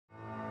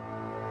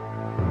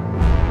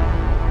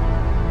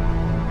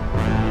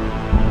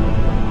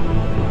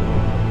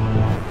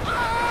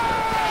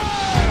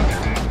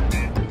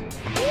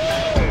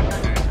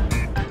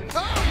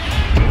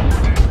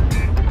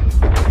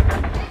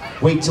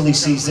Wait till he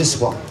sees this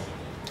one.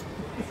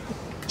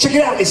 Check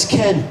it out, it's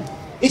Ken.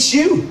 It's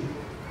you.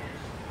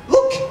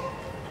 Look,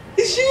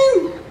 it's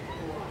you.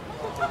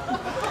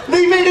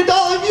 They made a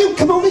doll of you.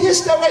 Come over here,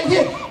 stand right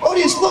here.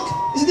 Audience, look,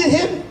 isn't it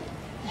him?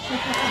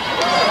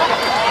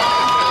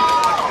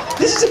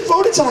 This is a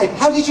prototype.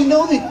 How did you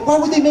know that? Why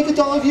would they make a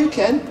doll of you,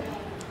 Ken?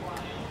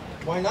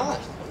 Why not?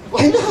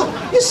 Why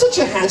not? You're such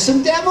a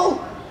handsome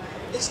devil.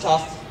 It's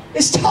tough.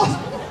 It's tough.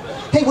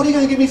 Hey, what are you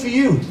going to give me for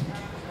you?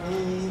 I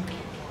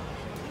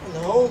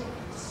don't know.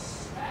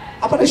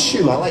 How about a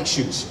shoe? I like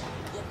shoes.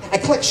 I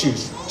collect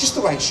shoes. Just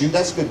the right shoe.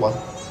 That's a good one.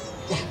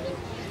 Yeah.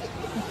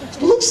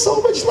 It looks so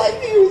much like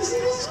you. This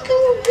is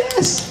cool.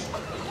 Yes.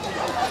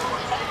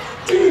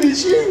 Dude,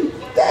 it's you.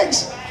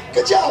 Thanks.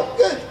 Good job.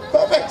 Good.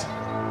 Perfect.